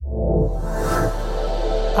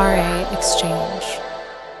RA Exchange.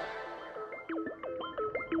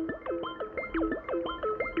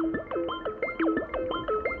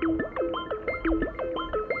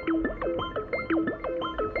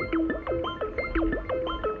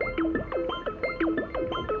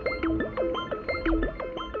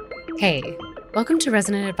 Hey, welcome to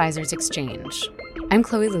Resident Advisors Exchange. I'm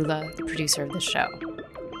Chloe Lula, the producer of the show.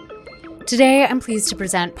 Today, I'm pleased to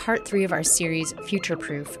present part 3 of our series, Future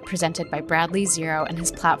Proof, presented by Bradley Zero and his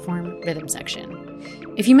platform, Rhythm Section.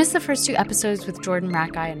 If you missed the first 2 episodes with Jordan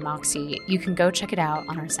Rackeye and Moxie, you can go check it out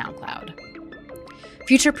on our SoundCloud.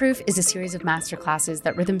 Future Proof is a series of masterclasses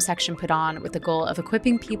that Rhythm Section put on with the goal of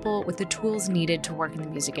equipping people with the tools needed to work in the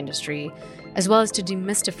music industry, as well as to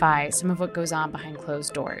demystify some of what goes on behind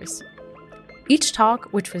closed doors. Each talk,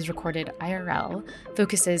 which was recorded IRL,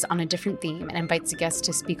 focuses on a different theme and invites a guest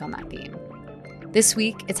to speak on that theme. This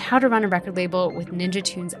week, it's how to run a record label with Ninja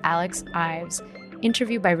Tune's Alex Ives,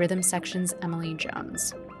 interviewed by Rhythm Section's Emily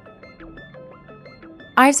Jones.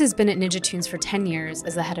 Ives has been at Ninja Tunes for 10 years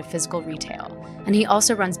as the head of physical retail, and he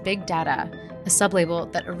also runs Big Data, a sub-label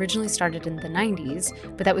that originally started in the 90s,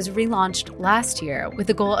 but that was relaunched last year with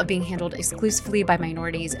the goal of being handled exclusively by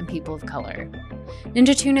minorities and people of color.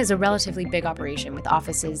 Ninja Tune is a relatively big operation with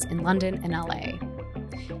offices in London and LA.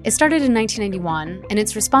 It started in 1991, and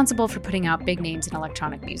it's responsible for putting out big names in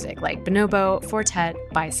electronic music like Bonobo, Fortet,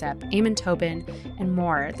 Bicep, Eamon Tobin, and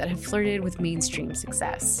more that have flirted with mainstream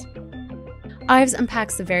success. Ives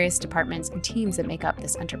unpacks the various departments and teams that make up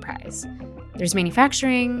this enterprise. There's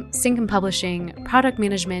manufacturing, sync and publishing, product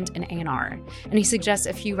management, and A&R, and he suggests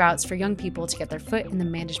a few routes for young people to get their foot in the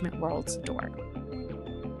management world's door.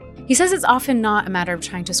 He says it's often not a matter of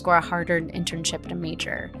trying to score a hard-earned internship at a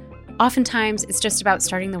major. Oftentimes, it's just about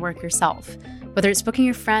starting the work yourself, whether it's booking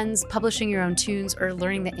your friends, publishing your own tunes, or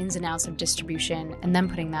learning the ins and outs of distribution and then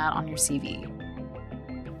putting that on your CV.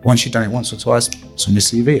 Once you've done it once or twice, it's on your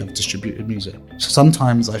CV, I've distributed music. So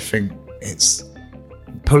sometimes I think it's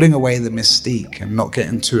pulling away the mystique and not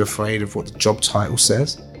getting too afraid of what the job title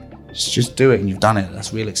says. Just do it and you've done it.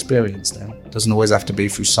 That's real experience then. It doesn't always have to be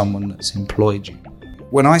through someone that's employed you.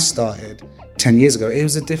 When I started 10 years ago, it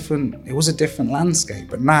was a different landscape.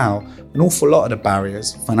 But now, an awful lot of the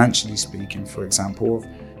barriers, financially speaking, for example,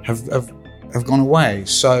 have gone away.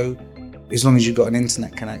 So as long as you've got an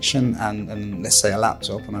internet connection and let's say a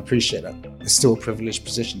laptop, and I appreciate that, it's still a privileged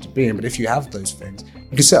position to be in. But if you have those things,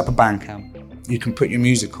 you can set up a Bandcamp, you can put your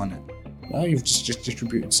music on it. Well, you've just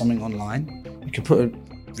distributed something online. You can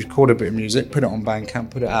record a bit of music, put it on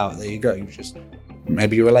Bandcamp, put it out. There you go.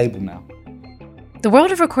 Maybe you're a label now. The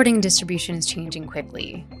world of recording and distribution is changing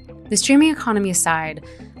quickly. The streaming economy aside,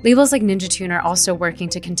 labels like Ninja Tune are also working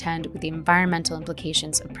to contend with the environmental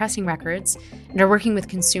implications of pressing records and are working with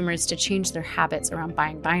consumers to change their habits around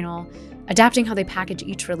buying vinyl, adapting how they package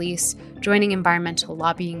each release, joining environmental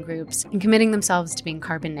lobbying groups, and committing themselves to being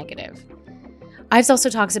carbon negative. Ives also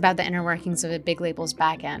talks about the inner workings of a big label's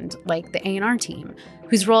back end, like the A&R team,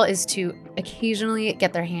 whose role is to occasionally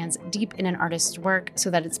get their hands deep in an artist's work so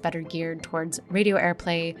that it's better geared towards radio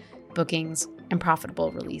airplay, bookings, and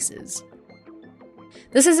profitable releases.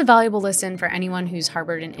 This is a valuable listen for anyone who's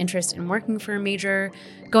harbored an interest in working for a major,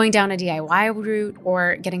 going down a DIY route,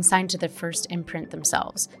 or getting signed to the first imprint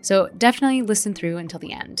themselves. So definitely listen through until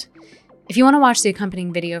the end. If you want to watch the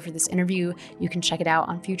accompanying video for this interview, you can check it out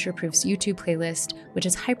on Future Proof's YouTube playlist, which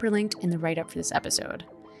is hyperlinked in the write-up for this episode.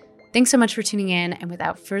 Thanks so much for tuning in, and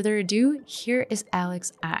without further ado, here is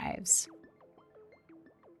Alex Ives.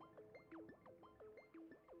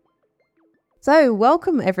 So,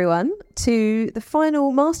 welcome everyone to the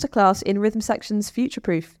final masterclass in Rhythm Section's Future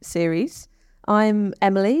Proof series. I'm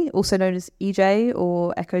Emily, also known as EJ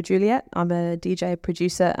or Echo Juliet. I'm a DJ,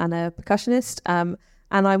 producer, and a percussionist.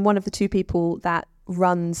 And I'm one of the 2 people that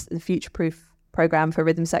runs the Future Proof program for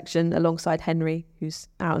Rhythm Section alongside Henry, who's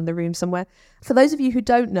out in the room somewhere. For those of you who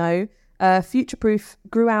don't know, Future Proof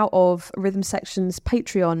grew out of Rhythm Section's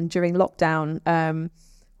Patreon during lockdown,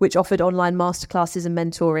 which offered online masterclasses and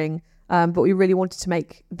mentoring. But we really wanted to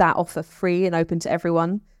make that offer free and open to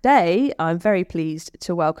everyone. Today, I'm very pleased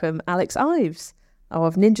to welcome Alex Ives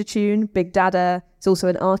of Ninja Tune, Big Data. He's also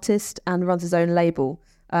an artist and runs his own label.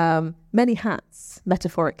 Many hats,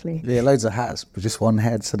 metaphorically. Yeah, loads of hats, but just one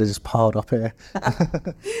head, so they're just piled up here.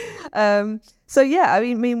 So yeah,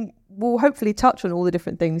 I mean, we'll hopefully touch on all the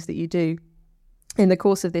different things that you do in the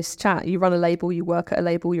course of this chat. You run a label, you work at a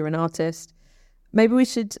label, you're an artist. Maybe we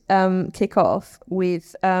should kick off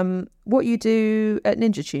with what you do at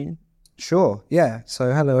Ninja Tune. Sure, yeah.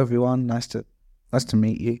 So hello everyone, nice to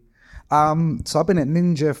meet you. So I've been at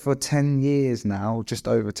Ninja for 10 years now, just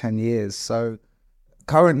over 10 years. So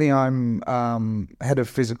Currently, I'm head of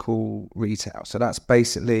physical retail. So that's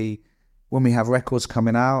basically when we have records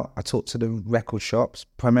coming out, I talk to the record shops,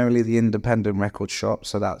 primarily the independent record shops.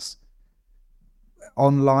 So that's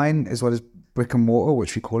online as well as brick and mortar,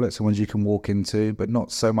 which we call it. So ones you can walk into, but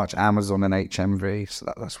not so much Amazon and HMV.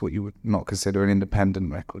 So that's what you would not consider an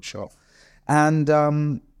independent record shop.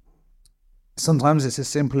 And sometimes it's as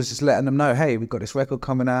simple as just letting them know, hey, we've got this record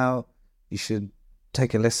coming out. You should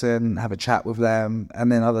take a listen, have a chat with them. And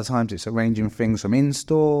then other times it's arranging things from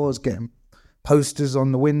in-stores, getting posters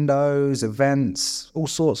on the windows, events, all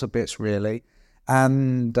sorts of bits really.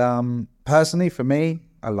 And personally for me,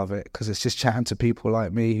 I love it because it's just chatting to people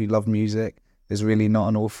like me who love music. There's really not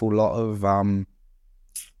an awful lot of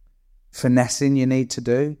finessing you need to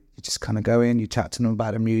do. You just kind of go in, you chat to them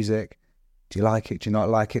about the music. Do you like it? Do you not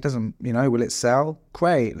like it? Doesn't, will it sell?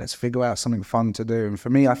 Great, let's figure out something fun to do. And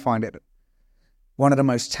for me, I find it one of the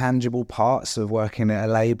most tangible parts of working at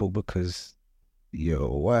a label because you're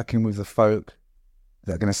working with the folk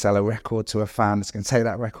that are going to sell a record to a fan that's going to take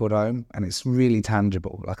that record home, and it's really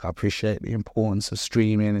tangible. Like, I appreciate the importance of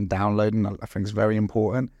streaming and downloading. I think it's very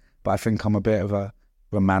important, but I think I'm a bit of a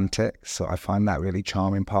romantic, so I find that really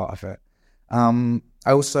charming part of it. I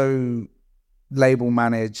also label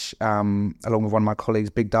manage, along with one of my colleagues,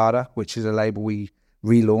 Big Data, which is a label we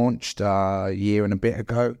relaunched a year and a bit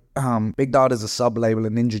ago. Big Data is a sub-label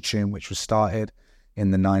of Ninja Tune, which was started in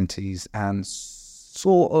the 90s and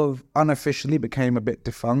sort of unofficially became a bit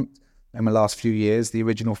defunct in the last few years. The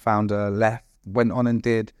original founder left, went on and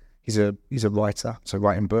he's a writer, so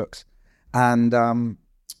writing books. And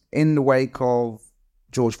in the wake of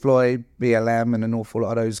George Floyd, BLM, and an awful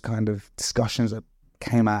lot of those kind of discussions that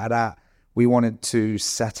came out of that, we wanted to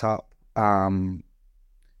set up some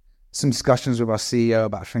discussions with our CEO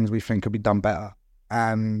about things we think could be done better.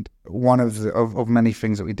 And one of many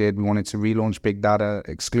things that we did, we wanted to relaunch Big Data,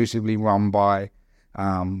 exclusively run by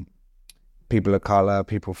people of color,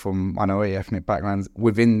 people from minority ethnic backgrounds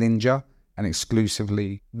within Ninja, and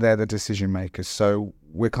exclusively they're the decision makers. So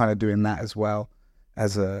we're kind of doing that as well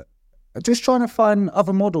as just trying to find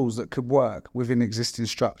other models that could work within existing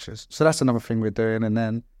structures. So that's another thing we're doing. And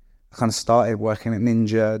then I kind of started working at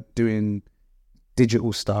Ninja doing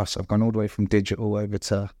digital stuff. So I've gone all the way from digital over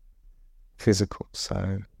to physical.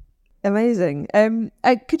 So amazing.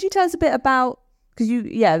 Could you tell us a bit about, because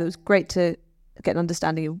it was great to get an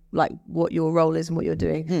understanding of like what your role is and what you're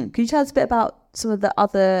doing. Could you tell us a bit about some of the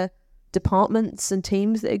other departments and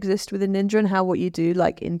teams that exist within Ninja and how what you do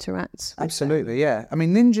like interacts? Absolutely, yeah. I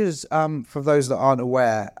mean, Ninja's, for those that aren't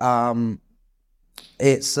aware,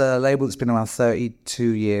 it's a label that's been around 32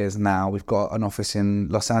 years now. We've got an office in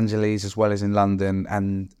Los Angeles as well as in London.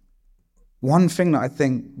 And one thing that I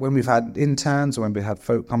think when we've had interns or when we've had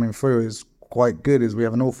folk coming through is quite good is we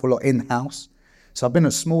have an awful lot in-house. So I've been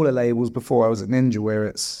at smaller labels before I was at Ninja where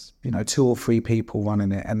it's, 2 or 3 people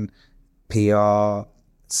running it, and PR,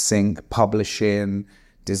 sync, publishing,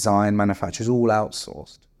 design, manufacturers, all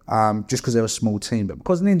outsourced, just because they're a small team. But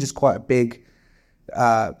because Ninja's quite a big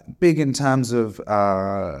in terms of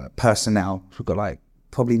personnel, we've got like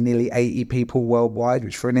probably nearly 80 people worldwide,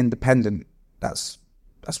 which for an independent, that's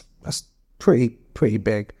pretty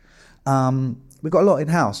big. We've got a lot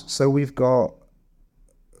in-house. So we've got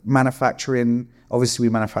manufacturing. Obviously,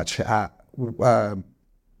 we manufacture at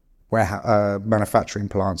manufacturing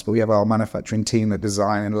plants, but we have our manufacturing team that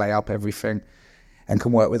design and lay up everything and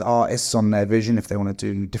can work with artists on their vision if they want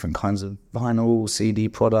to do different kinds of vinyl, CD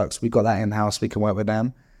products. We've got that in-house. We can work with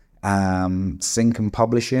them. Sync and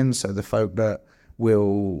publishing, so the folk that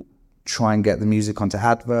will try and get the music onto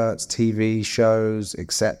adverts, TV shows,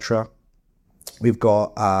 etc. We've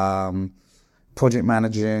got project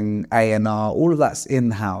managing, A&R, all of that's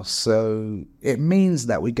in-house. So it means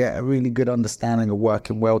that we get a really good understanding of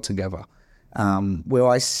working well together. Where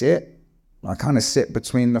I kind of sit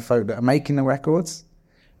between the folk that are making the records,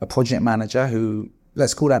 a project manager who,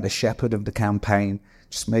 let's call that the shepherd of the campaign,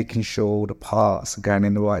 just making sure all the parts are going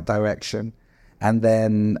in the right direction. And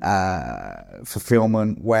then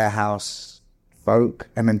fulfillment, warehouse folk,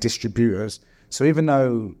 and then distributors. So even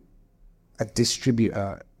though a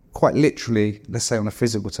distributor, quite literally, let's say on a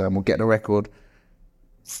physical term, will get the record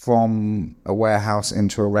from a warehouse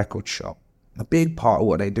into a record shop, a big part of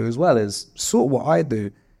what they do as well is sort of what I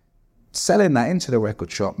do, selling that into the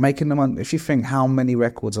record shop, making them, if you think how many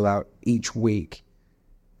records are out each week,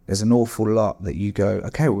 there's an awful lot that you go,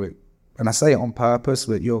 okay, and I say it on purpose,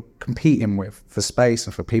 that you're competing with for space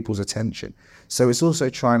and for people's attention. So it's also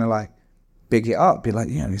trying to like big it up, be like,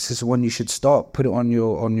 this is the one you should stop, put it on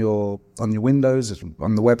your windows,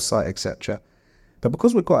 on the website, etc. But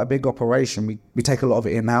because we're quite a big operation, we take a lot of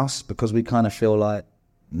it in-house because we kind of feel like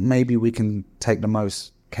maybe we can take the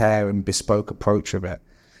most care and bespoke approach of it.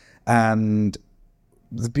 And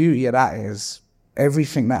the beauty of that is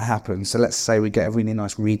everything that happens. So let's say we get a really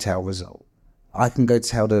nice retail result. I can go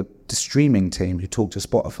tell the streaming team who talk to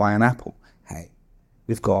Spotify and Apple, hey,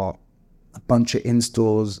 we've got a bunch of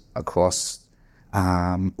in-stores across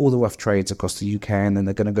all the rough trades across the UK, and then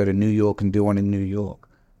they're going to go to New York and do one in New York.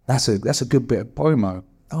 That's a good bit of promo.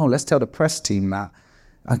 Oh, let's tell the press team that.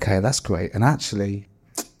 Okay, that's great. And actually,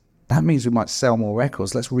 that means we might sell more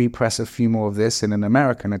records. Let's repress a few more of this in an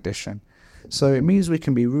American edition. So it means we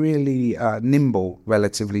can be really nimble,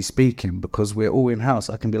 relatively speaking, because we're all in-house.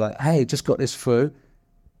 I can be like, hey, just got this through.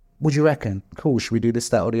 What do you reckon? Cool, should we do this,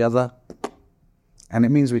 that, or the other? And it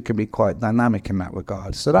means we can be quite dynamic in that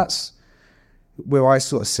regard. So that's where I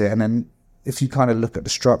sort of sit. And then if you kind of look at the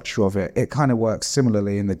structure of it, it kind of works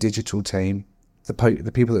similarly in the digital team, the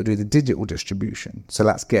people that do the digital distribution. So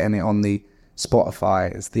that's getting it on the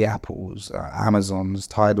Spotify's, the Apples, Amazons,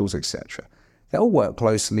 Tidals, etc. They all work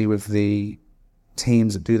closely with the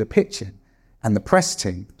teams that do the pitching and the press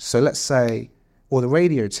team. So let's say, or the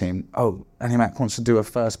radio team, oh, Animac wants to do a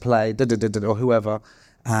first play, or whoever.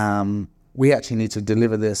 We actually need to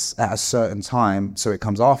deliver this at a certain time so it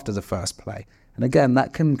comes after the first play. And again,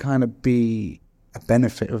 that can kind of be a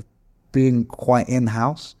benefit of being quite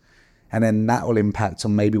in-house. And then that will impact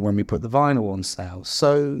on maybe when we put the vinyl on sale.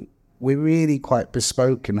 So we're really quite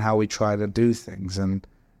bespoke in how we try to do things. And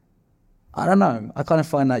I don't know, I kind of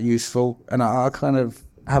find that useful. And I kind of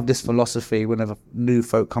have this philosophy whenever new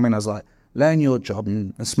folk come in, I was like, learn your job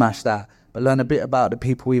and smash that, but learn a bit about the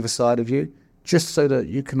people either side of you, just so that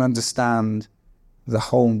you can understand the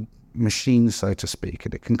whole machine, so to speak,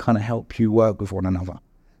 and it can kind of help you work with one another.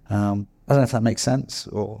 I don't know if that makes sense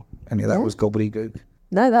or any of that was gobbledygook.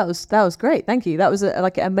 No, that was great. Thank you. That was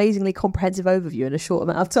like an amazingly comprehensive overview in a short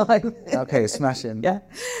amount of time. Okay, smashing. Yeah.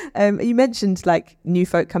 You mentioned like new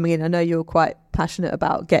folk coming in. I know you're quite passionate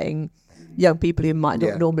about getting young people who might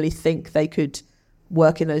not normally think they could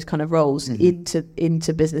work in those kind of roles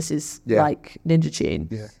into businesses like Ninja Tune.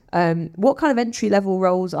 Yeah. What kind of entry level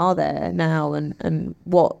roles are there now, and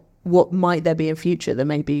what might there be in future that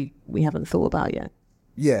maybe we haven't thought about yet?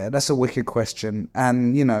 Yeah, that's a wicked question.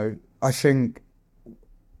 And, you know, I think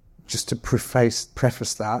just to preface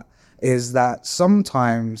that is that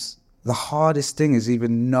sometimes the hardest thing is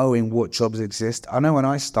even knowing what jobs exist. I know when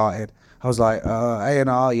I started, I was like,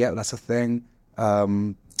 A&R, yeah, that's a thing.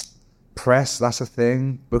 Press, that's a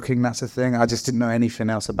thing. Booking, that's a thing. I just didn't know anything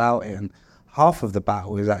else about it. And half of the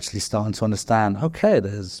battle is actually starting to understand, okay,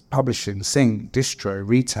 there's publishing, sync, distro,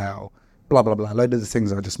 retail, blah, blah, blah, a load of the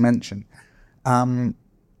things I just mentioned.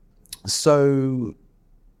 So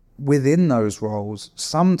within those roles,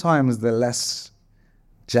 sometimes the less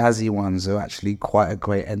jazzy ones are actually quite a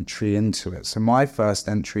great entry into it. So my first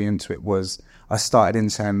entry into it was I started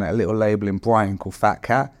interning at a little label in Brighton called Fat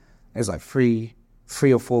Cat. There's like three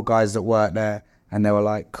or four guys that worked there, and they were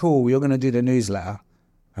like, cool, you're going to do the newsletter.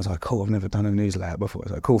 I was like, cool, I've never done a newsletter before. I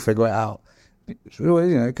was like, cool, figure it out. You know,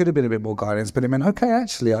 it could have been a bit more guidance, but it meant, okay,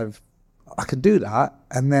 actually, I could do that.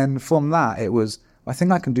 And then from that, it was, I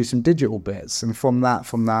think I can do some digital bits. And from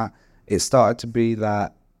that, it started to be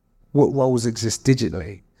that what roles exist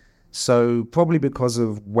digitally. So probably because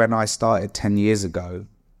of when I started 10 years ago,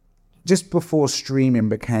 just before streaming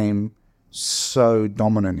became so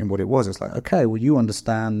dominant in what it was, it's like, okay, well, you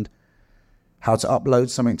understand how to upload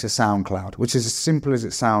something to SoundCloud, which is as simple as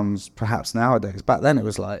it sounds perhaps nowadays. Back then it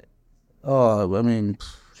was like, oh, I mean,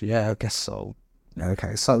 yeah, I guess so.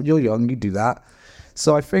 Okay, so you're young, you do that.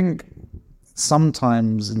 So I think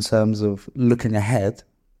sometimes in terms of looking ahead,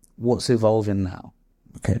 what's evolving now?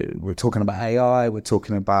 Okay, we're talking about AI, we're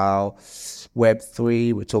talking about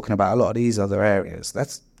Web3, we're talking about a lot of these other areas.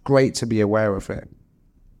 That's great to be aware of it,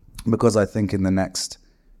 because I think in the next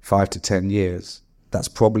 5 to 10 years, that's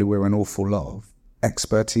probably where an awful lot of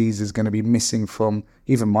expertise is going to be missing from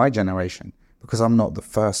even my generation, because I'm not the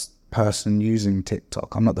first person using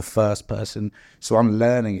TikTok. I'm not the first person, so I'm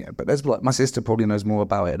learning it. But there's like, my sister probably knows more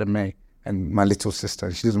about it than me, and my little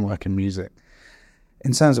sister, she doesn't work in music.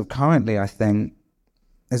 In terms of currently, I think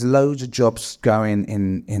there's loads of jobs going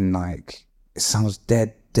in like, it sounds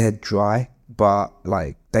dead dry, but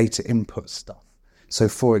like data input stuff. So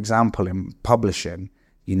for example, in publishing,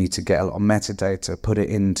 you need to get a lot of metadata, put it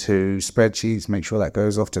into spreadsheets, make sure that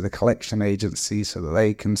goes off to the collection agency so that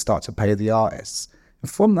they can start to pay the artists. And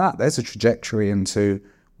from that, there's a trajectory into,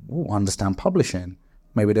 understand publishing.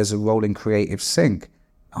 Maybe there's a role in creative sync.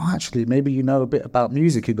 Oh, actually, maybe you know a bit about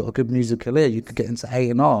music. You've got a good musical ear. You could get into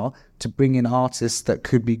A&R to bring in artists that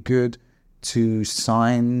could be good to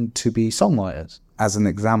sign to be songwriters, as an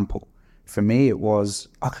example. for me, it was,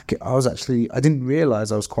 I didn't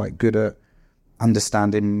realize I was quite good at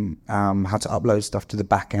understanding how to upload stuff to the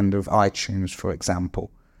back end of iTunes, for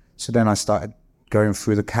example. So then I started going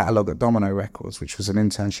through the catalogue at Domino Records, which was an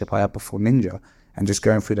internship I had before Ninja, and just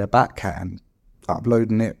going through their back cat and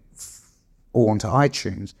uploading it all onto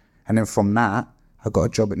iTunes. And then from that, I got a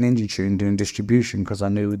job at Ninja Tune doing distribution because I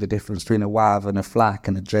knew the difference between a WAV and a FLAC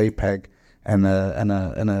and a JPEG and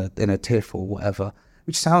a TIFF or whatever,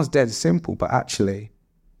 which sounds dead simple, but actually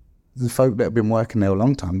the folk that have been working there a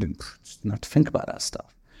long time didn't have to think about that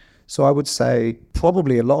stuff. So I would say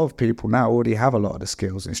probably a lot of people now already have a lot of the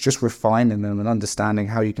skills. It's just refining them and understanding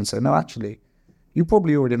how you can say, no, actually, you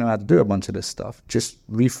probably already know how to do a bunch of this stuff, just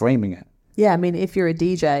reframing it. Yeah, I mean, if you're a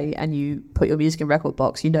DJ and you put your music in record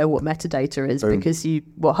box, you know what metadata is. Boom. Because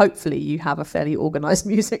hopefully you have a fairly organized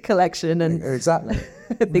music collection and exactly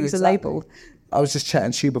things are labeled. I was just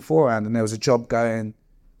chatting to you beforehand, and there was a job going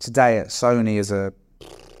today at Sony as a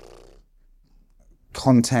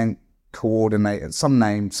content coordinator, something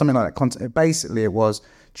like that. Basically, it was,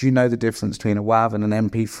 do you know the difference between a WAV and an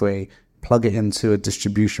MP3? Plug it into a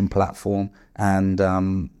distribution platform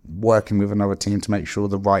and working with another team to make sure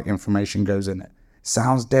the right information goes in it.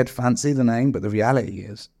 Sounds dead fancy, the name, but the reality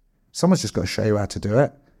is someone's just got to show you how to do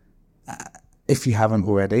it if you haven't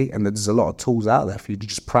already. And there's a lot of tools out there for you to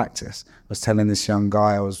just practice. I was telling this young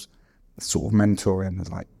guy I was sort of mentoring, I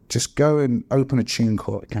was like, just go and open a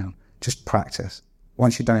TuneCore account. Just practice.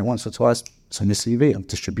 Once you've done it once or twice, it's on your CV. I've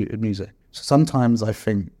distributed music. So sometimes I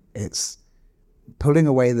think it's pulling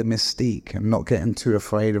away the mystique and not getting too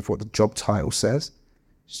afraid of what the job title says.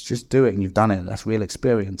 Just do it and you've done it. That's real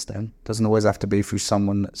experience then. Doesn't always have to be through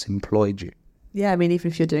someone that's employed you. Yeah, I mean,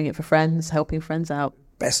 even if you're doing it for friends, helping friends out.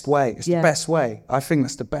 Best way. It's the best way. I think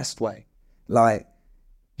that's the best way. Like,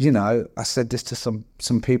 you know, I said this to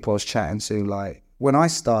some people I was chatting to, like, when I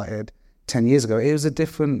started 10 years ago, it was a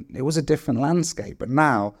different landscape. But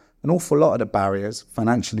now, an awful lot of the barriers,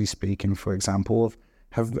 financially speaking, for example,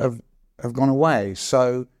 have gone away.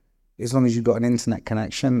 So as long as you've got an internet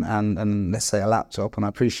connection and let's say a laptop, and I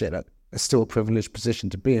appreciate that it's still a privileged position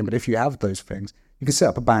to be in, but if you have those things, you can set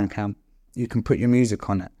up a Bandcamp, you can put your music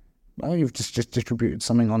on it. Well, you've just distributed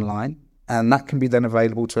something online, and that can be then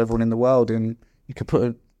available to everyone in the world, and you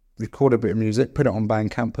could record a bit of music, put it on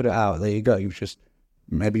Bandcamp, put it out, there you go.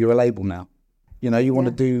 Maybe you're a label now. You know, you want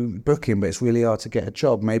to do booking, but it's really hard to get a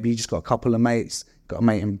job. Maybe you just got a couple of mates. Got a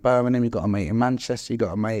mate in Birmingham, you got a mate in Manchester, you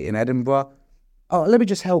got a mate in Edinburgh. Oh, let me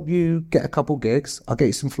just help you get a couple gigs. I'll get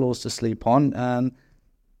you some floors to sleep on. And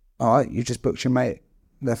all right, you just booked your mate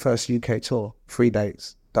their first UK tour, 3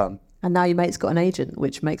 dates, done. And now your mate's got an agent,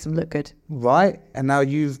 which makes them look good. Right. And now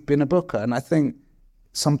you've been a booker. And I think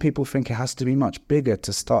some people think it has to be much bigger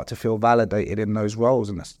to start to feel validated in those roles.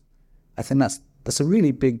 And I think that's a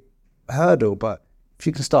really big hurdle. But if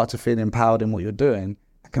you can start to feel empowered in what you're doing,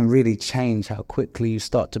 it can really change how quickly you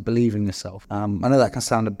start to believe in yourself. I know that can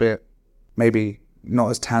sound a bit maybe not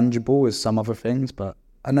as tangible as some other things, but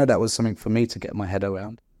I know that was something for me to get my head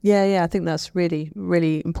around. Yeah, I think that's really,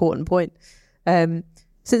 really important point.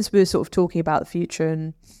 Since we were sort of talking about the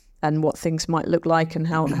future and what things might look like and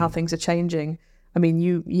how things are changing, I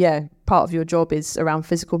mean, part of your job is around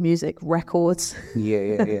physical music, records.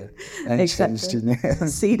 Yeah. And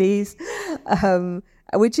CDs,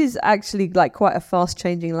 which is actually like quite a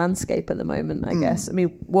fast-changing landscape at the moment, I guess. I mean,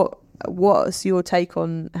 what's your take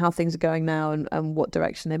on how things are going now and what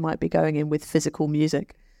direction they might be going in with physical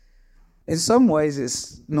music? In some ways,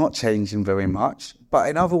 it's not changing very much. But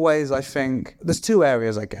in other ways, I think there's 2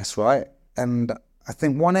 areas, I guess, right? And I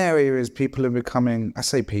think one area is people are becoming,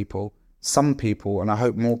 some people, and I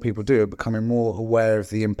hope more people do, are becoming more aware of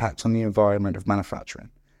the impact on the environment of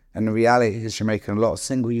manufacturing. And the reality is you're making a lot of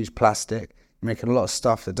single-use plastic, you're making a lot of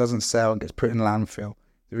stuff that doesn't sell and gets put in landfill.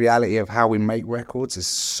 The reality of how we make records is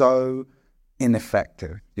so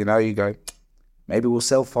ineffective. You know, you go, maybe we'll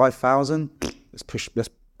sell 5,000.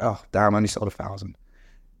 Oh, damn, I only sold 1,000.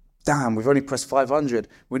 Damn, we've only pressed 500.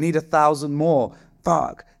 We need 1,000 more.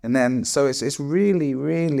 Fuck. And then, so it's really,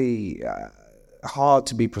 really hard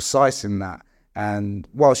to be precise in that. And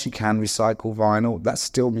whilst you can recycle vinyl, that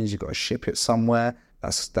still means you've got to ship it somewhere.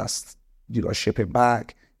 You've got to ship it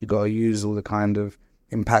back. You've got to use all the kind of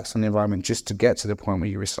impacts on the environment just to get to the point where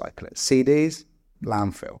you recycle it. CDs,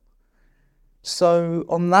 landfill. So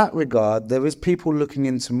on that regard, there is people looking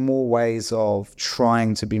into more ways of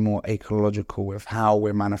trying to be more ecological with how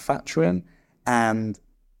we're manufacturing and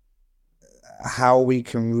how we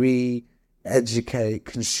can re-educate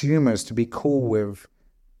consumers to be cool with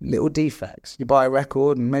little defects. You buy a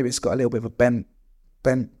record and maybe it's got a little bit of a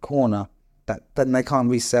bent corner. then they can't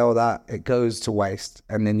resell that. It goes to waste,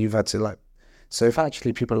 and then you've had to like. So if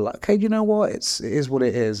actually people are like, okay, you know what, it is what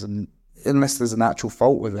it is, and unless there's an actual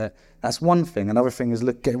fault with it, that's one thing. Another thing is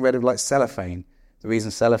getting rid of like cellophane. The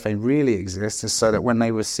reason cellophane really exists is so that when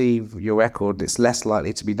they receive your record, it's less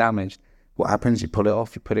likely to be damaged. What happens? You pull it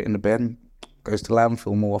off, you put it in the bin, goes to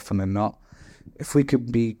landfill more often than not. If we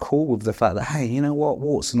could be cool with the fact that, hey, you know what,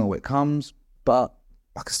 warts and all, it comes, but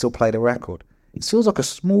I can still play the record. It feels like a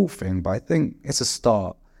small thing, but I think it's a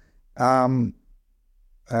start. And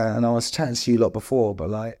I was chatting to you a lot before, but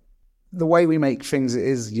like the way we make things, it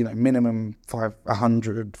is, you know, minimum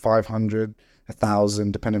 100, 500,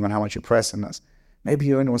 1,000, depending on how much you're pressing. That's maybe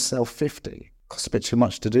you only want to sell 50. Costs a bit too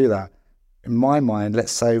much to do that. In my mind,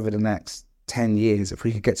 let's say over the next 10 years, if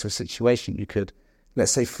we could get to a situation you could,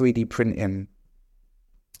 let's say 3D printing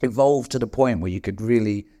evolve to the point where you could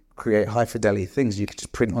really create high fidelity things. You could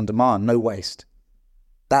just print on demand, no waste.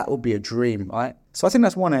 That would be a dream, right? So I think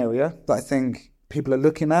that's one area that I think people are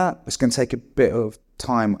looking at. It's going to take a bit of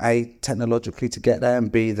time, A, technologically to get there,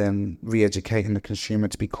 and B, then re-educating the consumer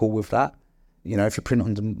to be cool with that. You know, if you print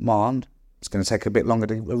on demand, it's going to take a bit longer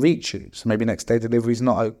to reach you. So maybe next day delivery is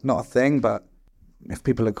not a thing, but if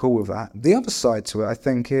people are cool with that. The other side to it, I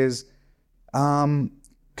think, is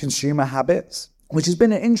consumer habits, which has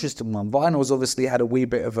been an interesting one. Vinyl's obviously had a wee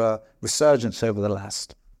bit of a resurgence over the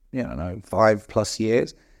last, 5+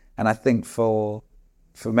 years. And I think for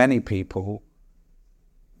many people,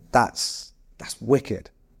 that's wicked.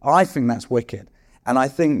 I think that's wicked. And I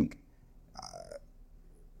think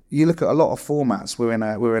you look at a lot of formats, we're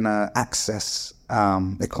in a access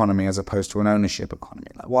economy as opposed to an ownership economy.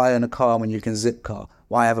 Like, why own a car when you can zip car?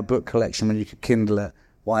 Why have a book collection when you could Kindle it?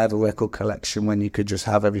 Why have a record collection when you could just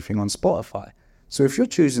have everything on Spotify? So if you're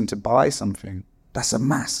choosing to buy something, that's a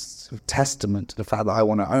massive testament to the fact that I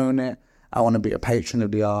want to own it. I want to be a patron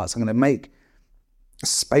of the arts. I'm going to make a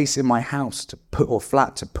space in my house to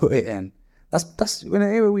put it in. That's in an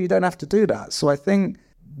era where you don't have to do that. So I think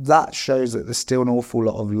that shows that there's still an awful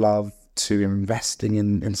lot of love to investing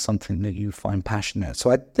in something that you find passionate.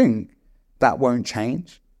 So I think that won't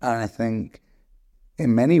change. And I think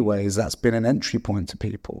in many ways that's been an entry point to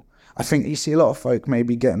people. I think you see a lot of folk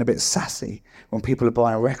maybe getting a bit sassy when people are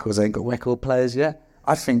buying records, they ain't got record players yet.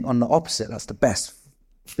 I think on the opposite, that's the best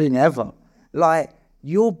thing ever. Like,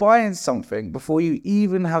 you're buying something before you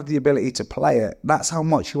even have the ability to play it. That's how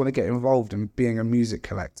much you want to get involved in being a music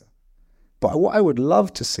collector. But what I would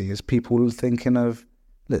love to see is people thinking of,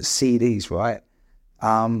 look, CDs, right?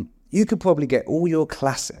 You could probably get all your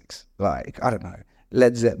classics, like, I don't know,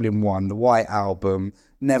 Led Zeppelin 1, the White Album,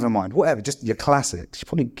 Nevermind, whatever, just your classics. You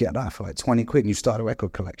probably get that for like 20 quid and you start a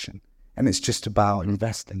record collection. And it's just about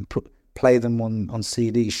investing, play them on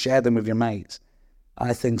CDs, share them with your mates.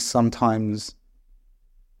 I think sometimes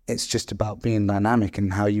it's just about being dynamic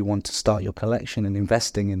in how you want to start your collection and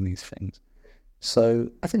investing in these things. So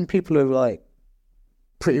I think people are like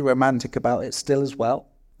pretty romantic about it still as well.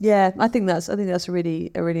 Yeah, I think that's a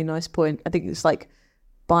really nice point. I think it's like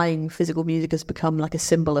buying physical music has become like a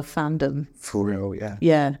symbol of fandom. For real, yeah.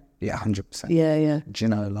 Yeah. Yeah, 100%. Yeah. Do you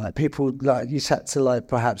know, like people, like you sat to like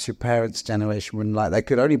perhaps your parents' generation when like they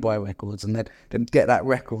could only buy records and they'd get that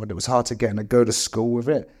record. It was hard to get and they'd go to school with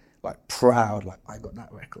it, like proud, like I got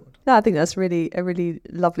that record. No, I think that's a really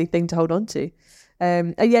lovely thing to hold on to.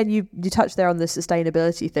 Again, you touched there on the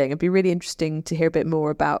sustainability thing. It'd be really interesting to hear a bit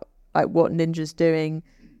more about like what Ninja's doing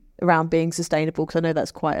around being sustainable, because I know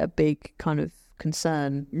that's quite a big kind of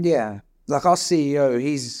concern. Yeah, like our CEO,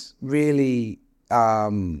 he's really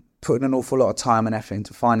putting an awful lot of time and effort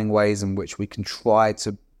into finding ways in which we can try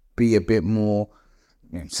to be a bit more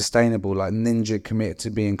sustainable. Like Ninja committed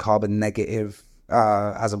to being carbon negative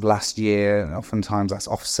as of last year. And oftentimes that's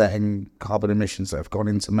offsetting carbon emissions that have gone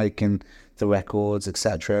into making the records,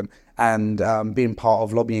 etc. And being part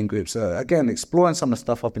of lobbying groups, again, exploring some of the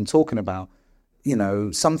stuff I've been talking about.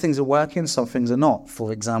 Some things are working, some things are not.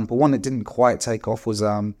 For example, one that didn't quite take off was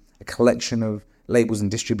a collection of labels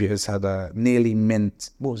and distributors had a nearly mint,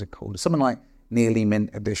 what was it called? Something like nearly mint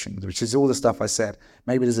editions, which is all the stuff I said.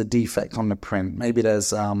 Maybe there's a defect on the print. Maybe there's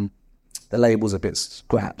the label's a bit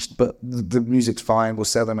scratched, but the music's fine. We'll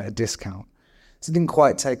sell them at a discount. So it didn't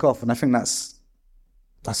quite take off, and I think that's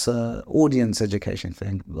a audience education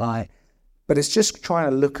thing. But it's just trying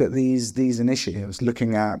to look at these initiatives,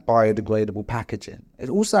 looking at biodegradable packaging. It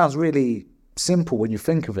all sounds really simple when you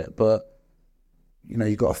think of it, but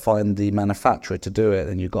you've got to find the manufacturer to do it,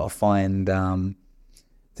 and you've got to find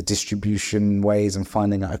the distribution ways and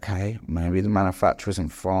finding out, okay, maybe the manufacturer's in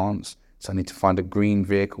France, so I need to find a green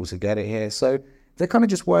vehicle to get it here. So they're kind of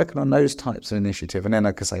just working on those types of initiative, and then,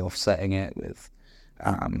 like I say, offsetting it with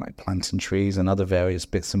like planting trees and other various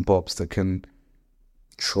bits and bobs that can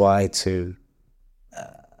try to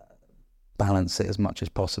balance it as much as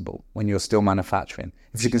possible when you're still manufacturing.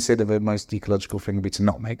 If you consider the most ecological thing would be to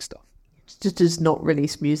not make stuff. Just not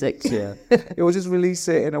release music. Yeah. It will just release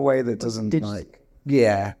it in a way that doesn't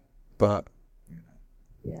but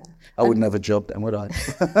I wouldn't have a job then, would I?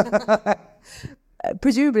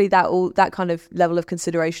 Presumably that kind of level of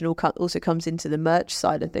consideration also comes into the merch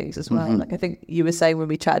side of things as well. Mm-hmm. Like I think you were saying when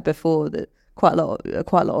we chatted before that quite a lot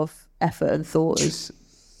of effort and thought has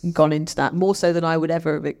gone into that, more so than I would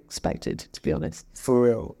ever have expected, to be honest. For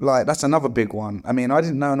real. Like, that's another big one. I mean, I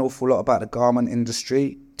didn't know an awful lot about the garment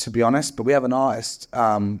industry, to be honest, but we have an artist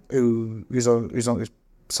who's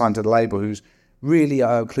signed to the label who's really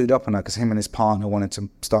clued up on that, because him and his partner wanted to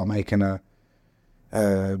start making a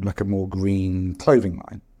more green clothing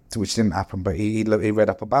line, which didn't happen, but he read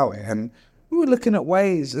up about it. And we were looking at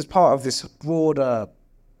ways, as part of this broader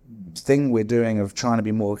thing we're doing of trying to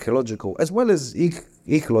be more ecological, as well as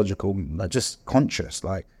ecological, like just conscious,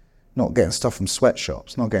 like not getting stuff from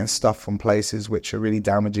sweatshops, not getting stuff from places which are really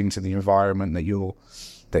damaging to the environment that you're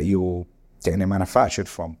getting it manufactured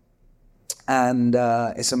from. And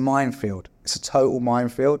it's a minefield. It's a total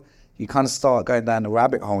minefield. You kind of start going down the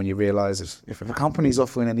rabbit hole and you realize if a company's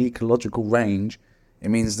offering an ecological range, it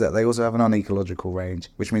means that they also have an unecological range,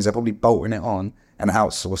 which means they're probably bolting it on and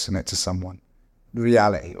outsourcing it to someone.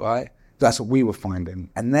 Reality, right? That's what we were finding.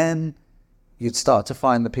 And then you'd start to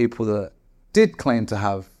find the people that did claim to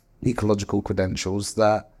have ecological credentials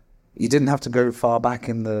that you didn't have to go far back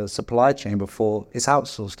in the supply chain before it's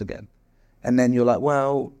outsourced again. And then you're like,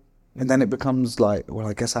 well, and then it becomes like, well,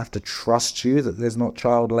 I guess I have to trust you that there's not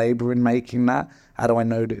child labour in making that. How do I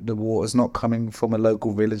know that the water's not coming from a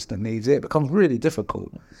local village that needs it? It becomes really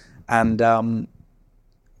difficult. And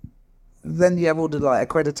then you have all the like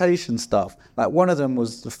accreditation stuff. Like one of them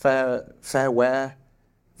was the Fair Wear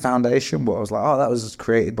Foundation, where I was like, oh, that was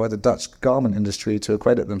created by the Dutch garment industry to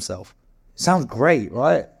accredit themselves. Sounds great,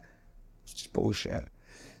 right? It's just bullshit.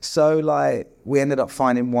 So like we ended up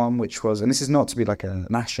finding one which was, and this is not to be like a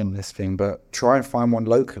nationalist thing, but try and find one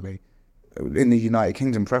locally in the United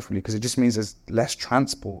Kingdom preferably, because it just means there's less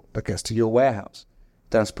transport that gets to your warehouse.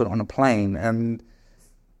 Don't have to put it on a plane, and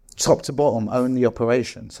top to bottom own the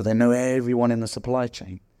operation, so they know everyone in the supply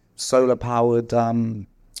chain. Solar powered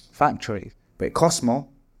factory, but it costs more,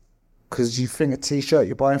 because you think a t-shirt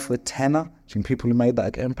you're buying for a tenner, do you think people who made that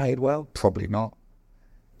are getting paid well? Probably not.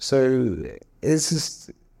 So it's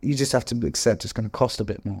just, you just have to accept it's going to cost a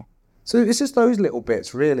bit more. So it's just those little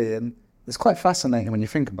bits really, and it's quite fascinating when you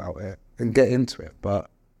think about it and get into it. But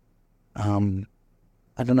I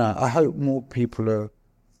don't know, I hope more people are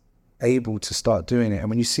able to start doing it, and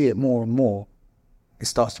when you see it more and more, it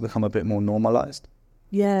starts to become a bit more normalized.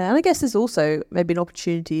 Yeah, and I guess there's also maybe an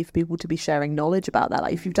opportunity for people to be sharing knowledge about that.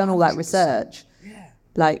 Like if you've done all that research,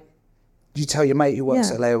 like you tell your mate who works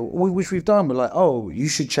at label, which we've done, we're like, oh, you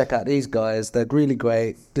should check out these guys, they're really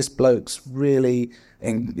great, this bloke's really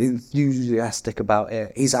enthusiastic about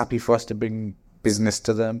it, he's happy for us to bring business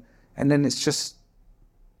to them. And then it's just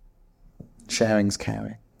sharing's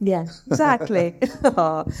caring. Yeah, exactly.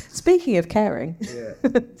 Speaking of caring,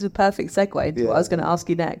 it's a perfect segue into what I was going to ask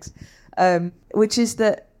you next, which is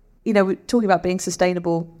that, you know, we're talking about being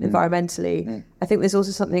sustainable environmentally. I think there's also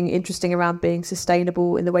something interesting around being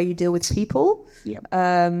sustainable in the way you deal with people,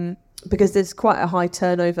 because there's quite a high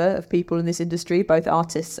turnover of people in this industry, both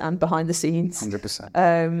artists and behind the scenes.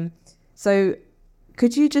 100%. So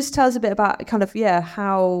could you just tell us a bit about kind of,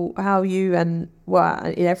 how you and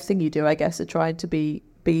in everything you do, I guess, are trying to be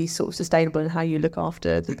sort of sustainable in how you look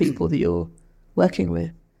after the people that you're working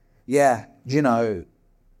with? Yeah, you know,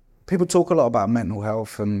 people talk a lot about mental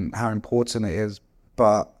health and how important it is,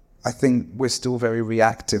 but I think we're still very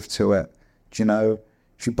reactive to it. You know,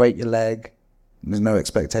 if you break your leg, there's no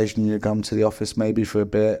expectation you come to the office maybe for a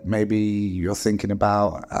bit. Maybe you're thinking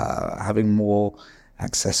about having more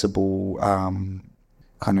accessible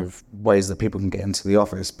kind of ways that people can get into the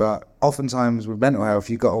office. But oftentimes with mental health,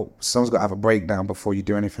 someone's got to have a breakdown before you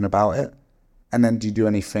do anything about it. And then do you do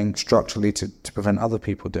anything structurally to prevent other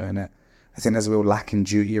people doing it? I think there's a real lack in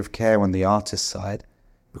duty of care on the artist side,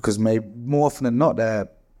 because maybe more often than not, they're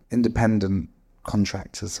independent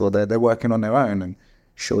contractors, or they're working on their own. And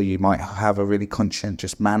sure, you might have a really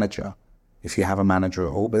conscientious manager if you have a manager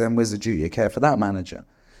at all, but then where's the duty of care for that manager?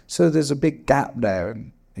 So there's a big gap there.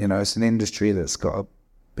 And, you know, it's an industry that's got a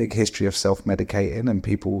big history of self-medicating and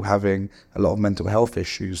people having a lot of mental health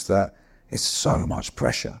issues, that it's so much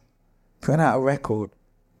pressure. Putting out a record,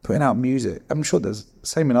 putting out music, I'm sure there's the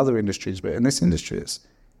same in other industries, but in this industry it's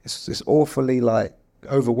awfully like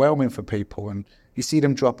overwhelming for people, and you see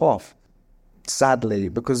them drop off, sadly,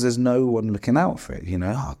 because there's no one looking out for it,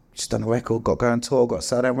 just done a record, got to go on tour, got to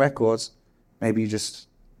sell them records. Maybe you just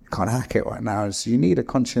can't hack it right now. So you need a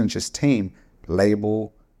conscientious team,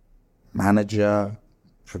 label, manager,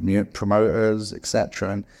 promoters,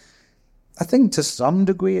 etc. And I think to some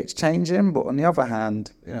degree it's changing, but on the other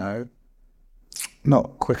hand,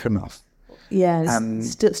 not quick enough. Yeah,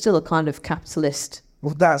 it's still a kind of capitalist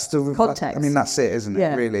that's the context. I mean, that's it, isn't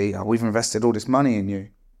it? Really, we've invested all this money in you.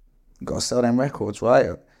 You've got to sell them records,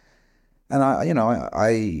 right? And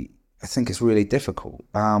I think it's really difficult.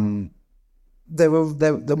 For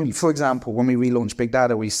example, when we relaunched Big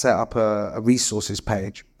Data, we set up a resources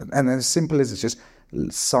page, and as simple as it's just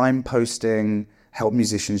signposting Help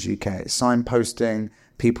Musicians UK, signposting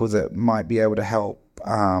people that might be able to help.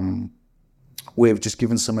 We've just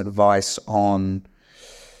given some advice on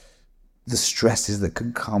the stresses that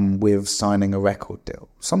can come with signing a record deal.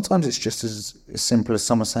 Sometimes it's just as simple as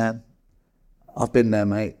someone saying, I've been there,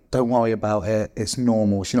 mate. Don't worry about it. It's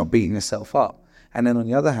normal. You're not beating yourself up. And then on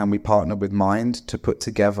the other hand, we partnered with Mind to put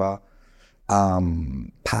together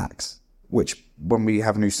packs, which when we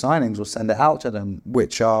have new signings, we'll send it out to them,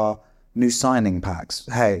 which are new signing packs.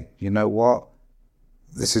 Hey, you know what?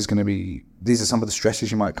 These are some of the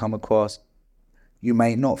stresses you might come across. You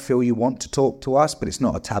may not feel you want to talk to us, but it's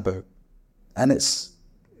not a taboo. And it's,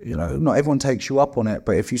 not everyone takes you up on it,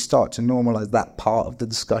 but if you start to normalize that part of the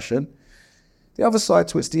discussion, the other side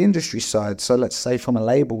to it's the industry side. So let's say from a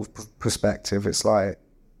label perspective, it's like,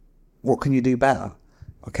 what can you do better?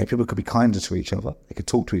 Okay, people could be kinder to each other. They could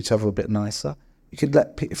talk to each other a bit nicer. You could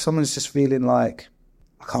if someone's just feeling like,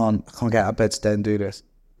 I can't get out of bed today and do this,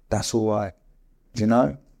 that's all right.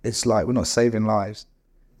 It's like we're not saving lives.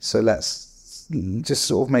 So let's just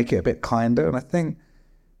sort of make it a bit kinder. And I think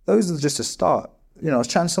those are just a start. I was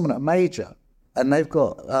chatting to someone at a major, and they've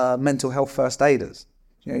got mental health first aiders.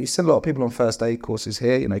 You send a lot of people on first aid courses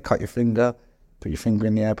here, cut your finger, put your finger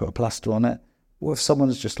in the air, put a plaster on it. What if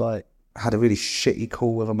someone's just like had a really shitty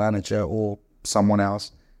call with a manager or someone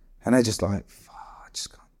else, and they're just like, I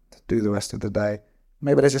just can't do the rest of the day.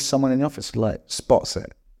 Maybe there's just someone in the office who like spots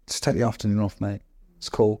it. Just take the afternoon off, mate. It's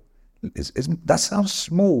cool. That sounds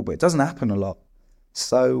small, but it doesn't happen a lot.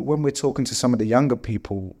 So when we're talking to some of the younger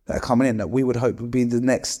people that are coming in, that we would hope would be the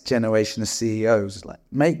next generation of CEOs, like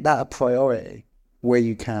make that a priority where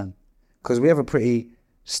you can. Because we have a pretty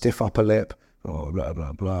stiff upper lip, blah,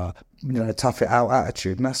 blah, blah, tough it out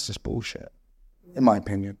attitude, and that's just bullshit, in my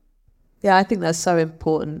opinion. Yeah, I think that's so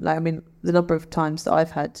important. The number of times that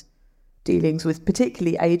I've had dealings with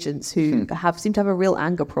particularly agents who seem to have a real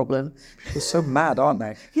anger problem. They're so mad, aren't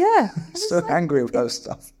they? Yeah. So angry with those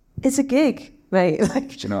stuff. It's a gig, mate.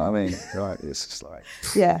 Do you know what I mean? Right, it's just like...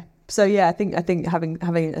 Yeah. So yeah, I think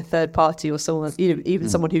having a third party or someone, even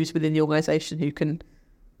someone who's within the organisation who can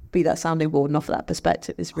be that sounding board and offer that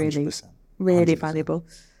perspective is really, 100%. Really valuable.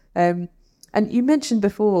 And you mentioned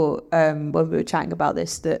before when we were chatting about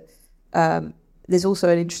this that there's also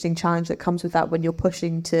an interesting challenge that comes with that when you're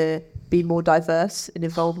pushing to be more diverse and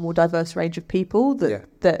involve a more diverse range of people.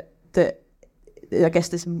 That I guess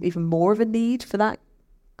there's even more of a need for that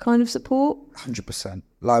kind of support. 100%.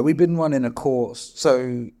 Like we've been running a course,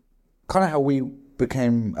 so kind of how we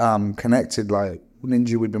became connected. Like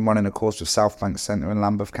Ninja, we've been running a course with South Bank Centre and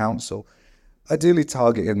Lambeth Council, ideally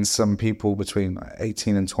targeting some people between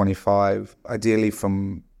 18 and 25, ideally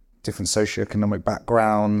from different socioeconomic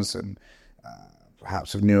backgrounds and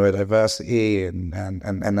perhaps of neurodiversity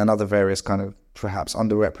and other various kind of perhaps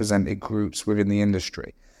underrepresented groups within the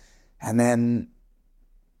industry. And then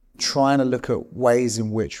trying to look at ways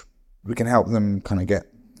in which we can help them kind of get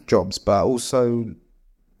jobs, but also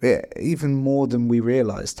even more than we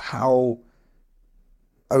realized how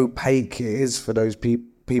opaque it is for those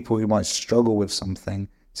people who might struggle with something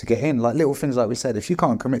to get in. Like little things like we said, if you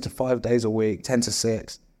can't commit to 5 days a week, 10 to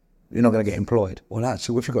 6, you're not going to get employed. Well,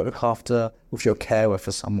 actually, what if you've got to look after, if you're a carer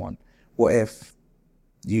for someone? What if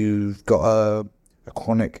you've got a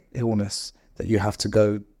chronic illness that you have to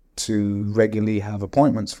go to regularly have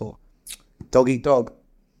appointments for? Dog eat dog.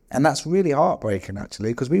 And that's really heartbreaking,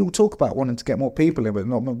 actually, because we all talk about wanting to get more people in, but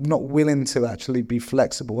not willing to actually be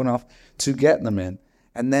flexible enough to get them in.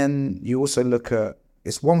 And then you also look at,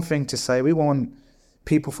 it's one thing to say we want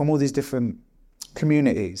people from all these different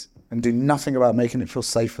communities and do nothing about making it feel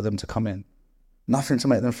safe for them to come in. Nothing to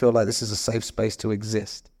make them feel like this is a safe space to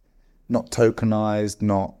exist. Not tokenized,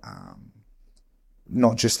 not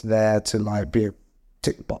just there to like be a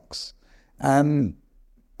tick box. And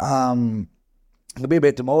it'll be a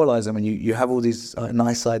bit demoralizing when you have all these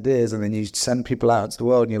nice ideas and then you send people out into the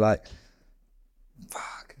world and you're like,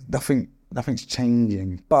 fuck, nothing's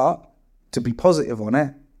changing. But to be positive on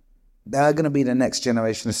it, they're going to be the next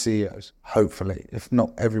generation of CEOs, hopefully. If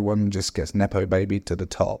not, everyone just gets Nepo baby to the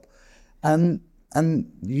top. And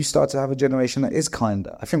you start to have a generation that is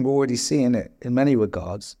kinder. I think we're already seeing it in many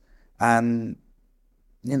regards. And,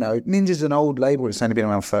 you know, Ninja's an old label. It's only been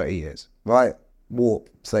around 30 years, right? Warp,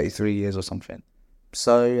 33 years or something.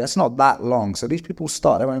 So that's not that long. So these people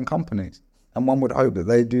start their own companies. And one would hope that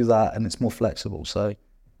they do that and it's more flexible. So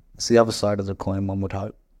it's the other side of the coin, one would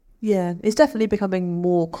hope. Yeah, it's definitely becoming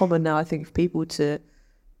more common now, I think, for people to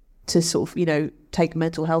sort of, you know, take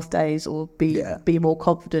mental health days or be more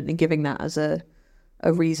confident in giving that as a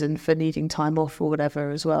reason for needing time off or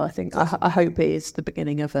whatever as well. I think I hope it is the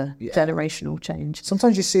beginning of a generational change.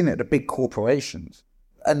 Sometimes you've seen it at the big corporations.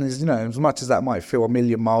 And, you know, as much as that might feel a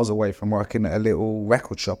million miles away from working at a little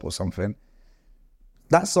record shop or something,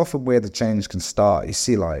 that's often where the change can start. You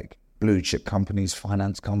see, like, blue chip companies,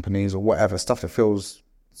 finance companies, or whatever, stuff that feels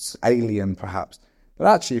alien, perhaps. But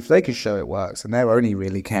actually, if they can show it works and they're only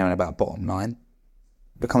really caring about bottom line,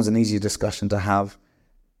 it becomes an easier discussion to have.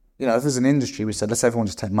 You know, if there's an industry, we said, let's everyone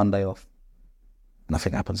just take Monday off.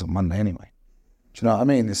 Nothing happens on Monday anyway. Do you know what I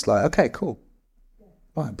mean? It's like, okay, cool.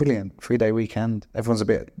 Right, brilliant. 3-day weekend. Everyone's a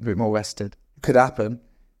bit more rested. It could happen.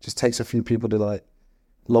 Just takes a few people to, like,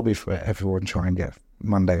 lobby for it. Everyone try and get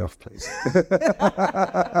Monday off, please.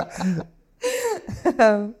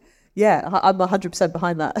 Yeah, I'm 100%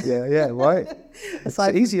 behind that. Yeah, right. It's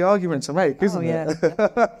an easy argument to make, isn't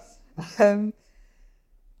it?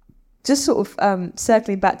 Just sort of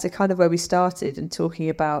circling back to kind of where we started and talking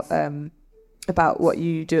about what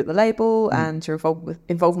you do at the label and your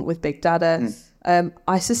involvement with big data.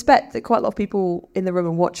 I suspect that quite a lot of people in the room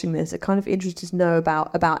and watching this are kind of interested to know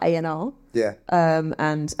about A&R. Yeah.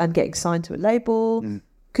 And getting signed to a label.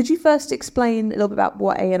 Could you first explain a little bit about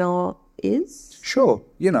what A&R is? Sure.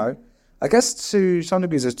 You know, I guess to some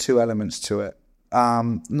degree there's two elements to it.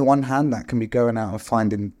 On the one hand, that can be going out and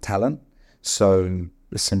finding talent. So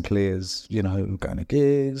as simply as, you know, going to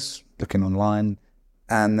gigs, looking online.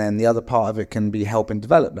 And then the other part of it can be helping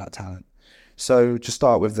develop that talent. So to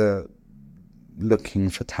start with the looking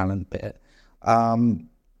for talent bit,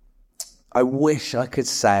 I wish I could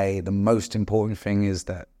say the most important thing is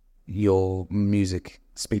that your music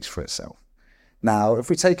speaks for itself. Now, if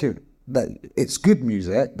we take it that it's good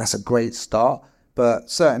music, that's a great start, but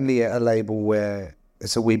certainly at a label where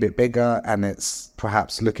it's a wee bit bigger and it's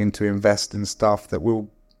perhaps looking to invest in stuff that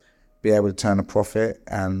will be able to turn a profit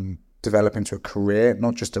and develop into a career,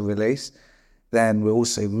 not just a release, then we're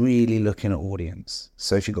also really looking at audience.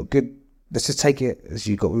 So if you've got good, let's just take it as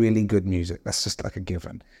you've got really good music. That's just like a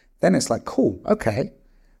given. Then it's like, cool, okay.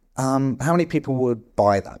 How many people would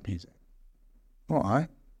buy that music? All right.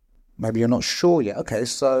 Maybe you're not sure yet. Okay,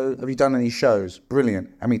 so have you done any shows? Brilliant.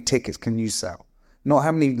 How many tickets can you sell? Not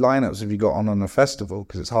how many lineups have you got on a festival,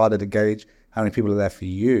 because it's harder to gauge how many people are there for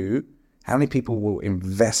you. How many people will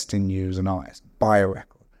invest in you as an artist? Buy a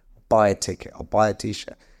record, buy a ticket, or buy a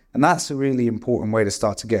t-shirt. And that's a really important way to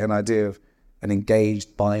start to get an idea of an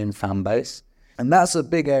engaged buy-in fan base. And that's a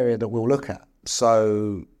big area that we'll look at.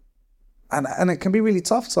 So, and it can be really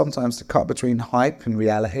tough sometimes to cut between hype and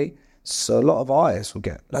reality. So a lot of artists will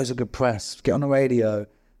get loads of good press, get on the radio,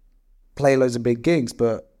 play loads of big gigs,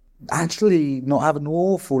 but actually not have an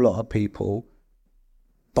awful lot of people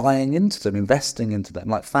buying into them, investing into them,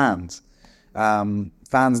 like fans.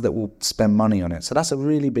 Fans that will spend money on it. So that's a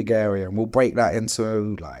really big area, and we'll break that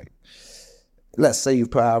into, like, let's say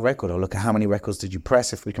you've put out a record, or look at how many records did you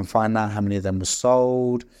press, if we can find that, how many of them were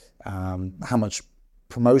sold, how much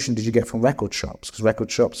promotion did you get from record shops, because record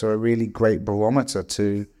shops are a really great barometer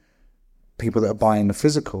to people that are buying the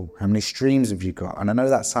physical. How many streams have you got? And I know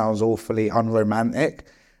that sounds awfully unromantic,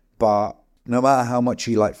 but no matter how much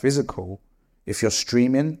you like physical, if you're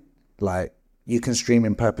streaming, like, you can stream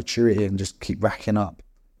in perpetuity and just keep racking up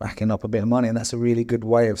a bit of money. And that's a really good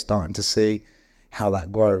way of starting to see how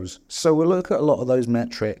that grows. So we'll look at a lot of those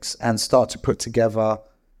metrics and start to put together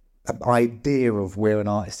an idea of where an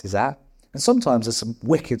artist is at. And sometimes there's some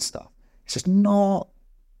wicked stuff. It's just not,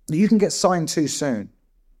 you can get signed too soon.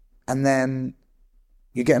 And then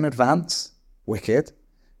you get an advance, wicked.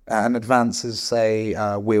 An advance is, say,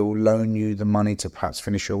 we'll loan you the money to perhaps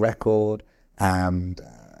finish your record and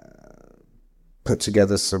put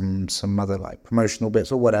together some other, like, promotional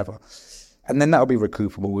bits or whatever. And then that'll be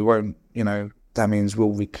recoupable. We won't, you know, that means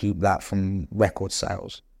we'll recoup that from record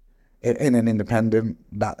sales. In an independent,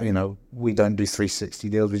 that, you know, we don't do 360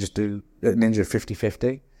 deals. We just do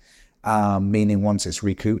Ninja 50-50, meaning once it's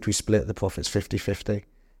recouped, we split the profits 50-50.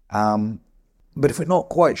 But if we're not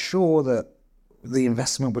quite sure that the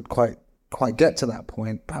investment would quite get to that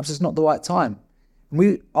point, perhaps it's not the right time.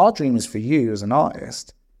 Our dream is for you as an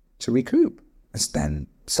artist to recoup and then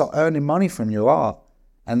start earning money from your art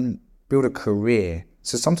and build a career.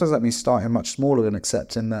 So sometimes that means starting much smaller and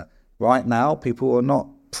accepting that right now people are not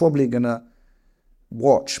probably going to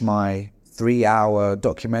watch my 3-hour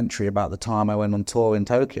documentary about the time I went on tour in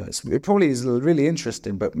Tokyo. It probably is really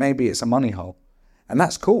interesting, but maybe it's a money hole. And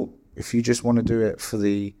that's cool if you just want to do it for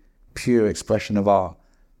the pure expression of art.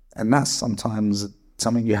 And that's sometimes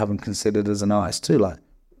something you haven't considered as an artist too. Like,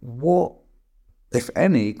 what, if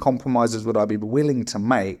any, compromises would I be willing to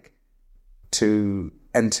make to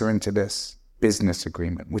enter into this business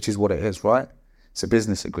agreement, which is what it is, right? It's a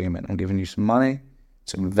business agreement. I'm giving you some money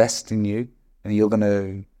to invest in you, and you're going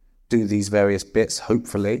to do these various bits,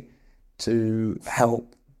 hopefully, to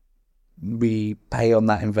help we pay on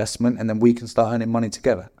that investment, and then we can start earning money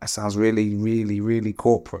together. That sounds really, really, really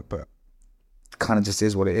corporate, but kind of just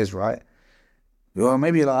is what it is, right? Well,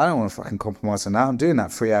 maybe you're like, I don't want to fucking compromise on that. I'm doing that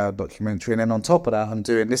 3-hour documentary, and then on top of that, I'm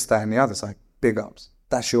doing this, that, and the other. It's like, big ups.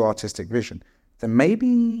 That's your artistic vision. Then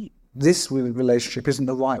maybe this relationship isn't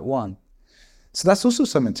the right one. So that's also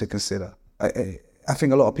something to consider. I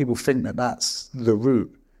think a lot of people think that that's the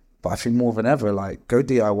route, but I think more than ever, like, go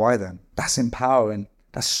DIY then. That's empowering.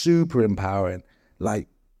 That's super empowering. Like,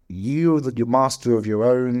 you're master of your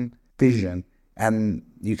own vision, and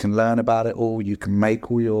you can learn about it all. You can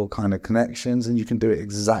make all your kind of connections, and you can do it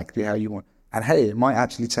exactly how you want. And hey, it might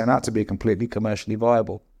actually turn out to be completely commercially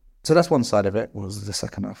viable. So that's one side of it. What was the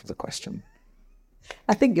second half of the question?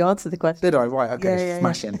 I think you answered the question. Did I? Right, okay,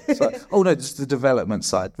 smashing. So, oh no, just the development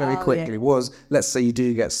side, very quickly, was, let's say you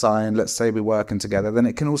do get signed, let's say we're working together, then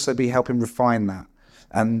it can also be helping refine that.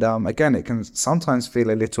 And again, it can sometimes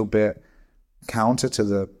feel a little bit counter to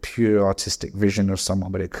the pure artistic vision of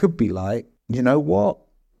someone, but it could be like, you know what?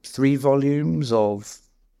 3 volumes of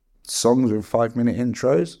songs with 5-minute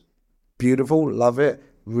intros, beautiful, love it,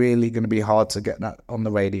 really going to be hard to get that on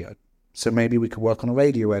the radio. So maybe we could work on a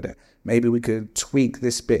radio edit. Maybe we could tweak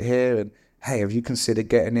this bit here. And hey, have you considered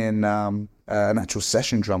getting in an actual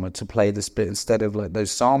session drummer to play this bit instead of like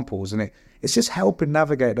those samples? And it's just helping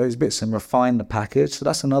navigate those bits and refine the package. So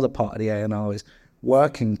that's another part of the A&R, is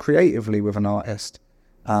working creatively with an artist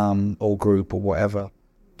or group or whatever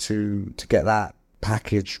to get that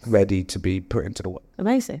package ready to be put into the work.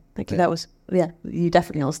 Amazing. Thank you. That was, you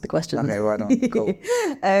definitely answered the question. Okay, right on.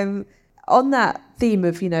 Cool. On that theme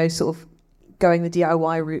of, sort of going the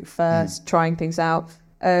DIY route first, trying things out,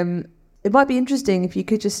 it might be interesting if you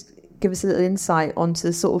could just give us a little insight onto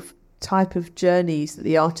the sort of type of journeys that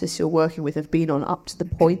the artists you're working with have been on up to the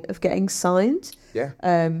point of getting signed. Yeah.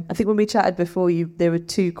 I think when we chatted before, there were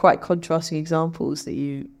 2 quite contrasting examples that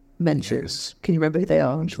you mentioned. Yes. Can you remember who they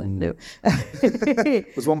are? No.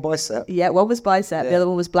 Was one Bicep? Yeah, one was Bicep. Yeah. The other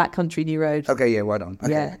one was Black Country New Road. Okay, yeah, right on.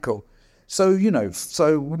 Okay, cool. So,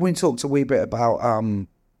 we talked a wee bit about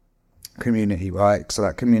community, right? So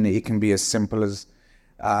that community can be as simple as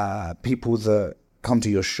people that come to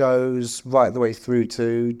your shows, right the way through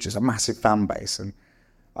to just a massive fan base. And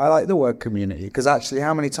I like the word community, because actually,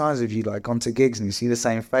 how many times have you like gone to gigs and you see the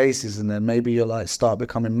same faces, and then maybe you're like start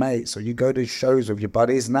becoming mates, or you go to shows with your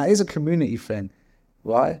buddies, and that is a community thing,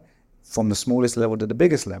 right? From the smallest level to the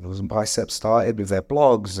biggest levels. And Bicep started with their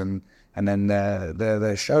blogs and then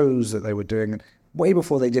their shows that they were doing. Way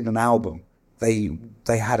before they did an album, they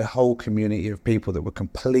had a whole community of people that were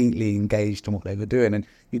completely engaged in what they were doing. And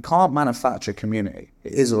you can't manufacture community.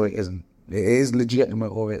 It is or it isn't. It is legitimate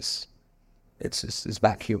or it's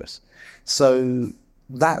vacuous. So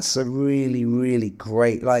that's a really, really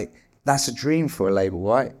great, that's a dream for a label,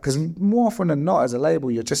 right? Because more often than not, as a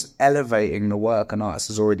label, you're just elevating the work an artist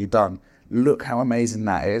has already done. Look how amazing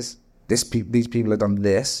that is. These people have done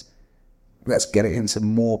this. Let's get it into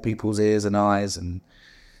more people's ears and eyes and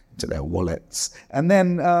into their wallets. And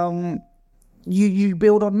then you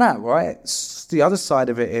build on that, right? The other side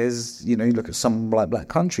of it is, you look at someone like Black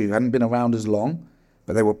Country, who hadn't been around as long,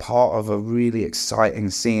 but they were part of a really exciting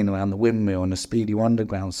scene around the Windmill and the Speedy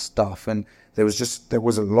Underground stuff. And there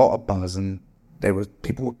was a lot of buzz, and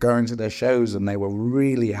people were going to their shows, and they were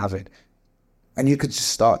really avid. And you could just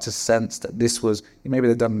start to sense that this was, maybe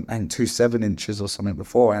they'd done 2 7-inches or something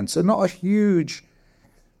beforehand. So not a huge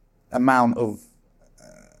amount of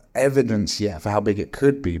evidence yet for how big it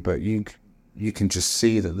could be, but you can just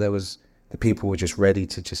see that the people were just ready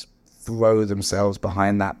to just throw themselves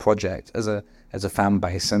behind that project as a fan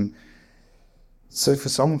base. And so for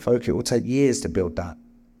some folk, it will take years to build that.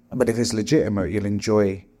 But if it's legitimate, you'll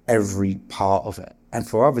enjoy every part of it. And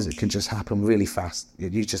for others, it can just happen really fast.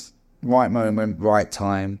 You just, right moment, right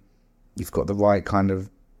time. You've got the right kind of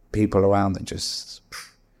people around that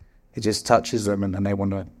it just touches them, and they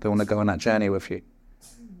want to go on that journey with you.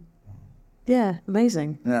 Yeah,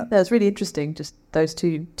 amazing. Yeah. That was really interesting. Just those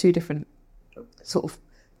two different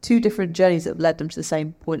journeys that have led them to the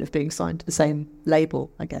same point of being signed to the same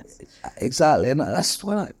label, I guess. Exactly, and that's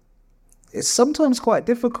why it's sometimes quite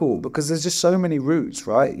difficult because there's just so many routes,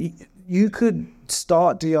 right? You could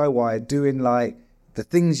start DIY doing like the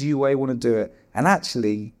things you want to do it, and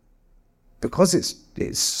actually, because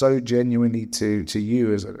it's so genuinely to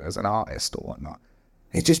you as an artist or whatnot,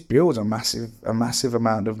 it just builds a massive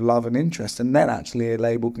amount of love and interest, and then actually a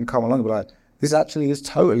label can come along and be like, this actually is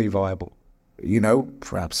totally viable.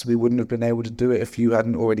 Perhaps we wouldn't have been able to do it if you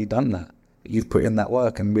hadn't already done that. You've put in that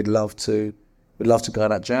work, and we'd love to go on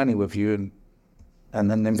that journey with you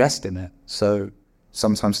and then invest in it. So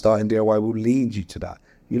sometimes starting DIY will lead you to that.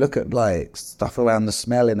 You look at like stuff around the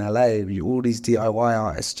Smell in LA, all these DIY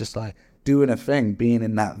artists just like doing a thing, being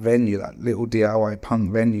in that venue, that little DIY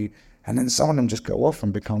punk venue, and then some of them just go off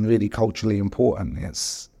and become really culturally important.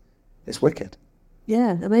 It's wicked.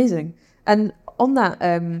 Yeah, amazing. And on that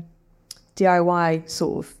DIY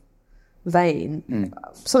sort of vein,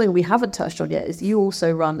 something we haven't touched on yet is you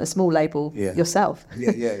also run a small label yourself.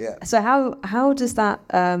 Yeah. So how does that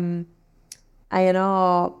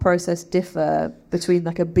A&R process differ between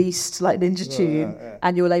like a beast like Ninja Tune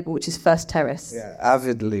and your label, which is First Terrace? Yeah,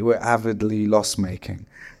 we're avidly loss making,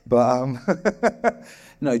 but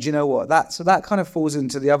no, do you know what? That kind of falls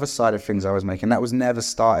into the other side of things I was making. That was never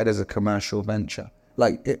started as a commercial venture.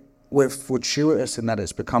 Like we're fortuitous in that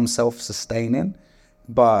it's become self-sustaining,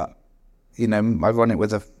 but I run it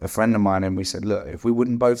with a friend of mine, and we said, look, if we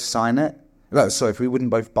wouldn't both if we wouldn't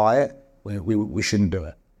both buy it, we shouldn't do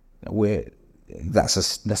it.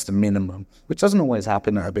 That's the minimum, which doesn't always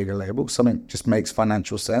happen at a bigger label. Something just makes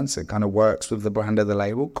financial sense. It kind of works with the brand of the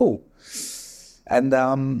label. Cool. And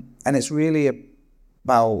it's really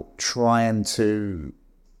about trying to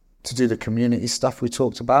do the community stuff we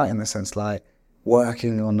talked about, in the sense like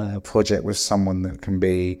working on a project with someone that can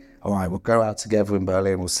be, all right, we'll go out together in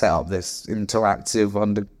Berlin, we'll set up this interactive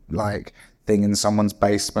thing in someone's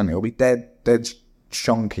basement. It'll be dead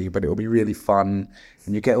chonky, but it'll be really fun,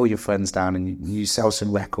 and you get all your friends down and you sell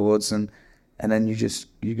some records, and then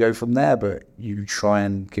you go from there. But you try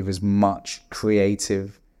and give as much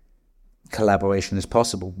creative collaboration as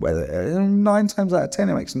possible. Whether 9 times out of 10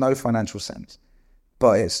 it makes no financial sense,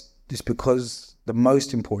 but it's because the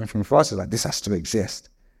most important thing for us is like, this has to exist.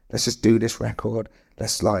 Let's just do this record.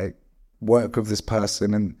 Let's like work with this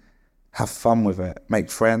person and have fun with it. Make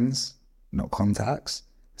friends, not contacts.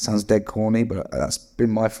 Sounds dead corny, but that's been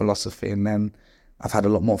my philosophy. And then I've had a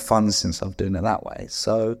lot more fun since I've done it that way.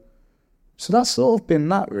 So that's sort of been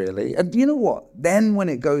that, really. And you know what? Then when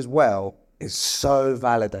it goes well, it's so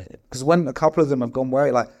validated. Because when a couple of them have gone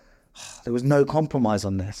well, there was no compromise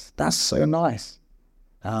on this. That's so nice.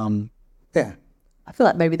 Yeah. I feel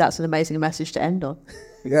like maybe that's an amazing message to end on.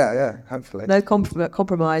 Yeah, hopefully. No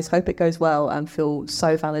compromise, hope it goes well, and feel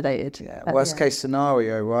so validated. Yeah, worst case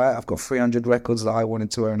scenario, right? I've got 300 records that I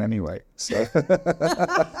wanted to own anyway. So, do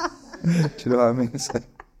you know what I mean? So.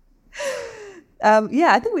 I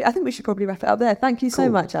think we should probably wrap it up there. Thank you so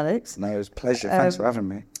much, Alex. No, it was a pleasure. Thanks for having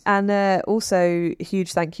me. And also a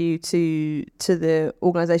huge thank you to the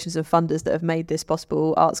organisations and funders that have made this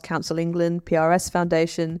possible: Arts Council England, PRS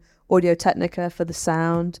Foundation, Audio Technica for the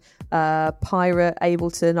sound, Pirate,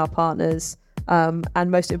 Ableton, our partners, and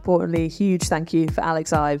most importantly, huge thank you for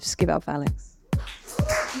Alex Ives. Give it up for Alex.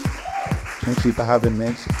 Thank you for having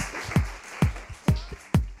me.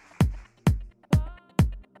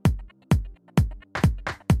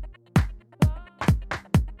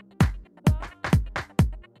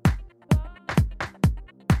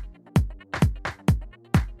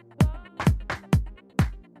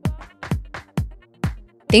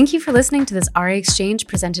 Thank you for listening to this RA Exchange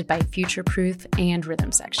presented by Future Proof and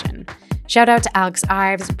Rhythm Section. Shout out to Alex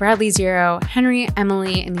Ives, Bradley Zero, Henry,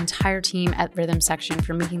 Emily, and the entire team at Rhythm Section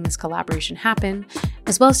for making this collaboration happen,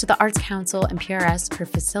 as well as to the Arts Council and PRS for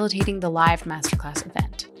facilitating the live masterclass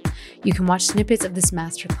event. You can watch snippets of this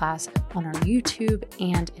masterclass on our YouTube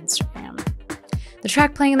and Instagram. The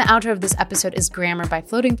track playing in the outro of this episode is Grammar by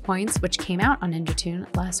Floating Points, which came out on Ninja Tune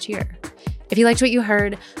last year. If you liked what you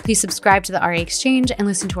heard, please subscribe to the RA Exchange and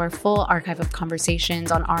listen to our full archive of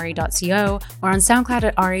conversations on ra.co or on SoundCloud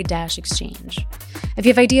at ra-exchange. If you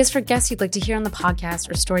have ideas for guests you'd like to hear on the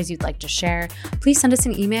podcast or stories you'd like to share, please send us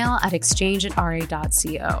an email at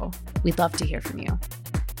exchange@ra.co. We'd love to hear from you.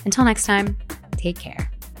 Until next time, take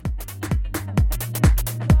care.